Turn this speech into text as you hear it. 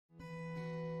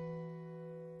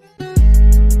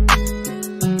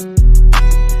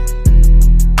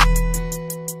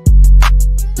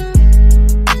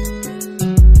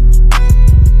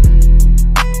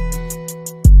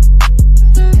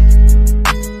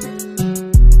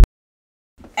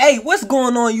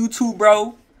going on YouTube,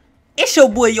 bro? It's your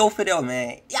boy Yo Fidel,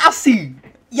 man. Y'all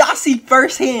see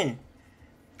firsthand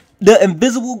the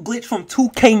invisible glitch from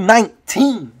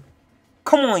 2K19.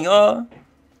 Come on, y'all.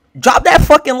 Drop that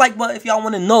fucking like button if y'all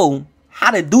want to know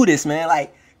how to do this, man.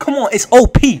 Like, come on, it's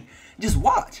OP. Just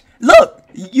watch. Look,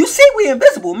 you see we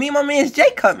invisible. Me and my man's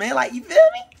J-Cut, man. Like, you feel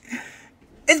me?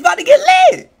 It's about to get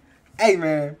lit. Hey,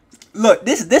 man. Look,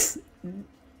 this is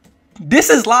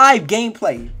live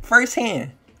gameplay,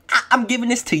 firsthand. I'm giving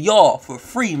this to y'all for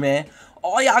free, man.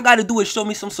 All y'all gotta do is show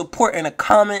me some support in the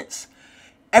comments.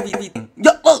 Everything.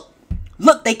 Yo,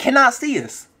 look, they cannot see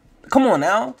us. Come on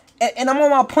now. And I'm on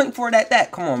my point for it at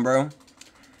that. Come on, bro.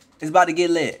 It's about to get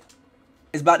lit.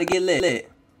 It's about to get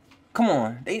lit. Come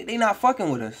on. They not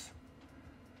fucking with us.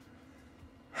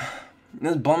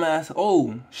 This bum ass.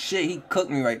 Oh, shit. He cooked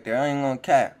me right there. I ain't gonna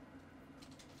cap.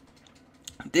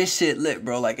 This shit lit,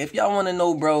 bro. Like, if y'all want to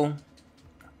know, bro.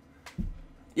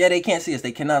 Yeah, they can't see us.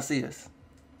 They cannot see us.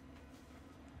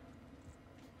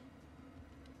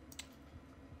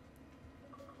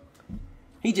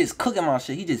 He just cooking my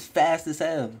shit. He just fast as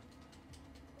hell.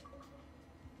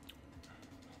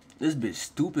 This bitch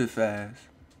stupid fast.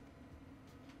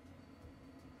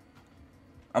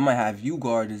 I might have you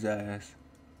guard his ass.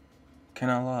 Can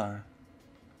I lie?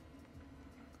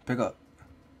 Pick up.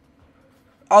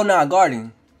 Oh, nah,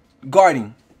 guarding.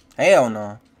 Guarding. Hell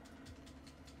no.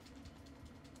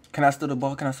 Can I steal the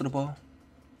ball? Can I steal the ball?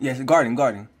 Yes,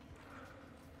 guarding.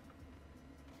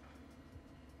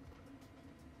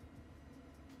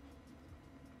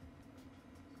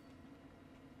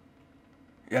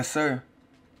 Yes, sir.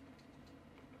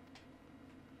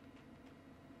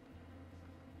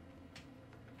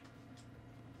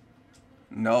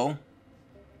 No.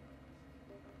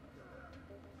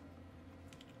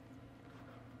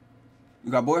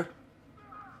 You got board?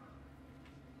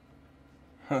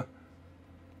 Huh.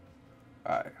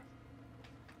 Alright.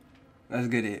 Let's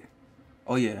get it.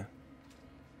 Oh, yeah.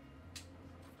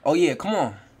 Oh, yeah, come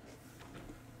on.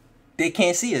 They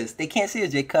can't see us. They can't see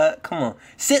us, J-Cut. Come on.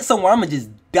 Sit somewhere. I'm going to just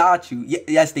dot you.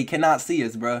 Yes, they cannot see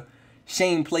us, bro.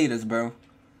 Shane played us, bro.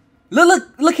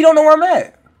 Look, he don't know where I'm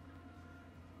at.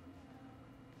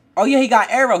 Oh, yeah, he got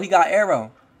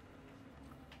arrow.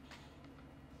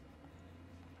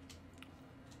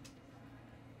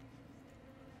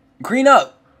 Green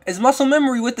up. It's muscle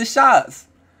memory with the shots.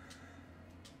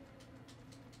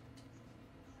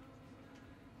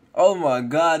 Oh, my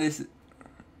God.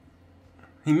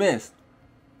 He missed.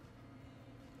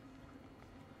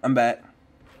 I'm back.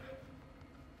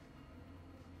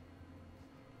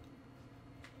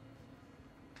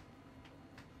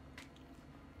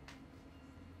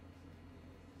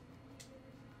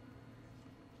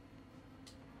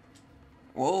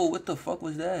 Whoa, what the fuck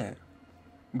was that?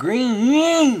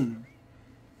 Green,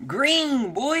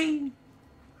 boy.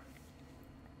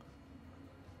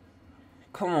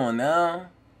 Come on now.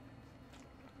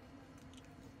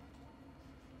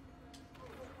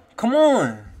 Come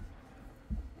on.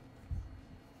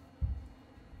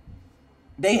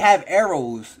 They have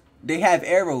arrows. They can't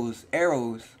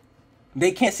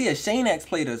see us. Shane X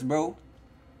played us, bro.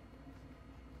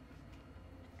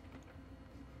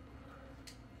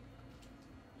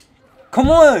 Come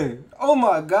on. Oh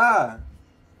my God.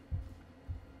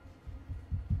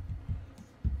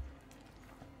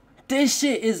 This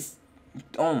shit is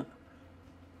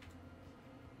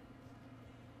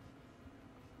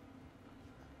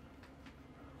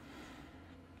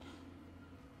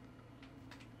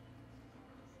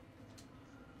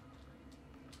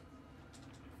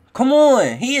Come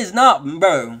on. He is not,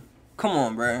 bro. Come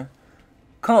on, bro.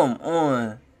 Come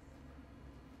on.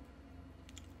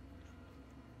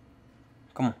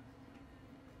 Come on.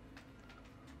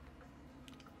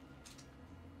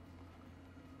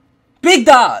 Big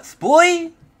dots,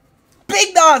 boy.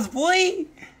 Big dots, boy.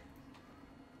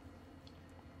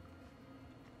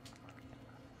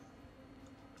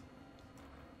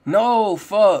 No,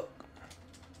 fuck.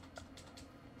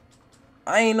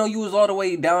 I ain't know you was all the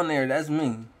way down there. That's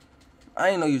me. I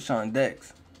ain't know you was trying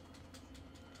Dex.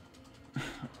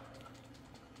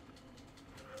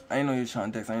 I ain't know you was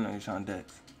trying Dex.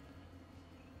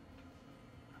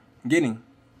 Get him.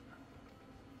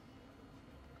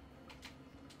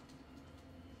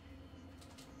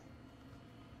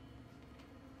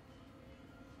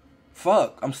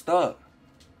 Fuck, I'm stuck.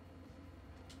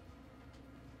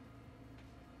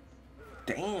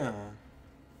 Damn.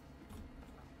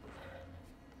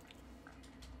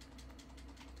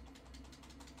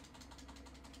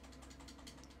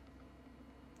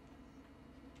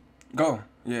 Go,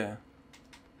 yeah.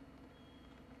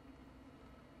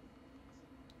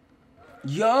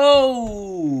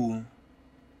 Yo!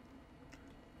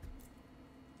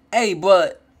 Hey,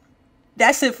 but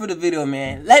that's it for the video,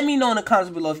 man. Let me know in the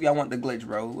comments below if y'all want the glitch,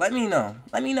 bro. Let me know.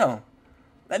 Let me know.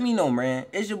 Let me know, man.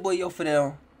 It's your boy Yo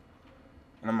Fidel,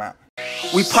 and I'm out.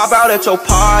 We pop out at your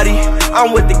party,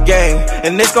 I'm with the gang,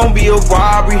 and it's gonna be a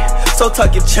robbery. So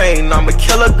tuck your chain, I'm a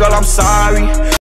killer, girl, I'm sorry.